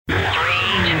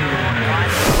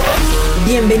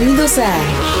Bienvenidos a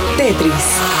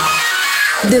Tetris.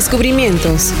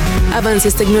 Descubrimientos,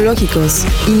 avances tecnológicos,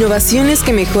 innovaciones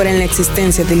que mejoran la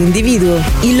existencia del individuo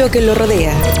y lo que lo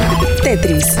rodea.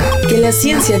 Tetris, que la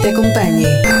ciencia te acompañe.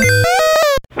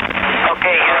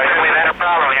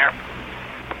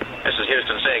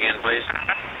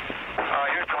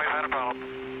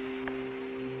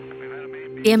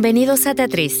 Bienvenidos a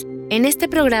Tetris. En este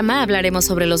programa hablaremos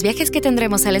sobre los viajes que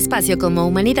tendremos al espacio como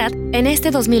humanidad en este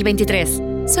 2023.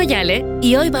 Soy Ale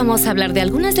y hoy vamos a hablar de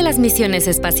algunas de las misiones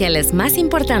espaciales más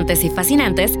importantes y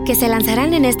fascinantes que se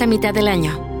lanzarán en esta mitad del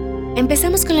año.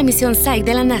 Empezamos con la misión Psyche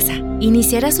de la NASA.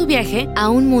 Iniciará su viaje a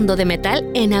un mundo de metal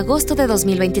en agosto de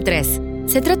 2023.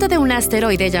 Se trata de un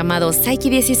asteroide llamado Psyche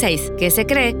 16, que se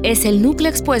cree es el núcleo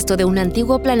expuesto de un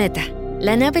antiguo planeta.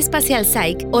 La nave espacial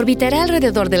Psyche orbitará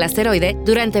alrededor del asteroide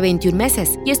durante 21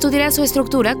 meses y estudiará su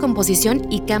estructura, composición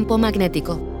y campo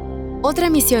magnético.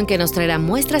 Otra misión que nos traerá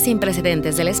muestras sin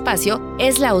precedentes del espacio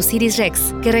es la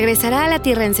Osiris-Rex, que regresará a la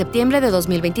Tierra en septiembre de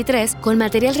 2023 con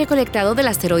material recolectado del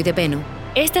asteroide Bennu.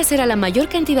 Esta será la mayor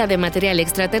cantidad de material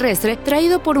extraterrestre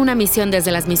traído por una misión desde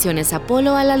las misiones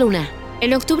Apolo a la Luna.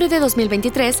 En octubre de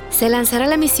 2023 se lanzará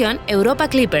la misión Europa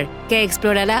Clipper, que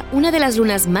explorará una de las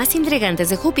lunas más intrigantes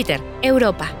de Júpiter,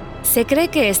 Europa. Se cree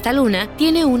que esta luna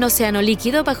tiene un océano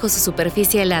líquido bajo su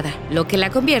superficie helada, lo que la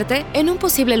convierte en un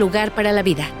posible lugar para la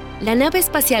vida. La nave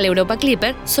espacial Europa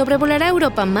Clipper sobrevolará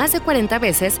Europa más de 40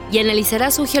 veces y analizará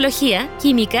su geología,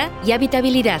 química y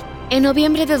habitabilidad. En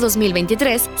noviembre de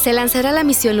 2023 se lanzará la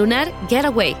misión lunar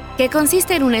Getaway, que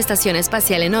consiste en una estación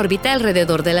espacial en órbita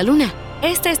alrededor de la Luna.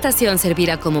 Esta estación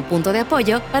servirá como punto de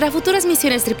apoyo para futuras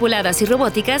misiones tripuladas y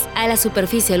robóticas a la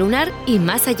superficie lunar y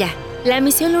más allá. La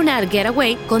misión lunar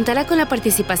Getaway contará con la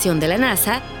participación de la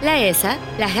NASA, la ESA,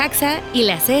 la JAXA y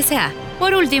la CSA.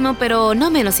 Por último, pero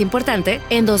no menos importante,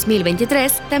 en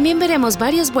 2023 también veremos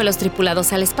varios vuelos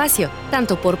tripulados al espacio,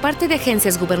 tanto por parte de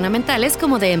agencias gubernamentales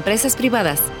como de empresas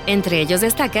privadas. Entre ellos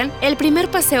destacan el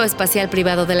primer paseo espacial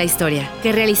privado de la historia,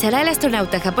 que realizará el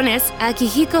astronauta japonés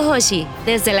Akihiko Hoshi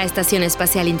desde la Estación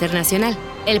Espacial Internacional.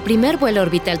 El primer vuelo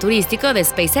orbital turístico de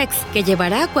SpaceX, que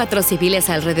llevará a 4 civiles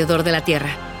alrededor de la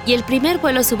Tierra. Y el primer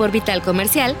vuelo suborbital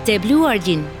comercial de Blue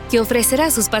Origin, que ofrecerá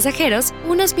a sus pasajeros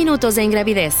unos minutos de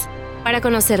ingravidez. Para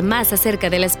conocer más acerca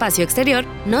del espacio exterior,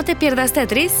 no te pierdas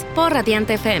Tetris por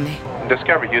Radiante FM.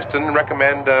 Discover Houston,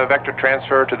 recommend vector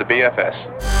transfer to the BFS.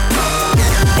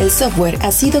 El software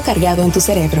ha sido cargado en tu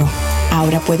cerebro.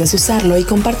 Ahora puedes usarlo y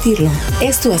compartirlo.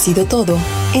 Esto ha sido todo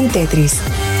en Tetris.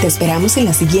 Te esperamos en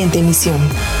la siguiente emisión.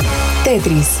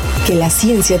 Tetris, que la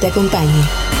ciencia te acompañe.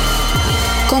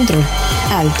 Control,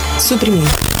 Alt, suprimir.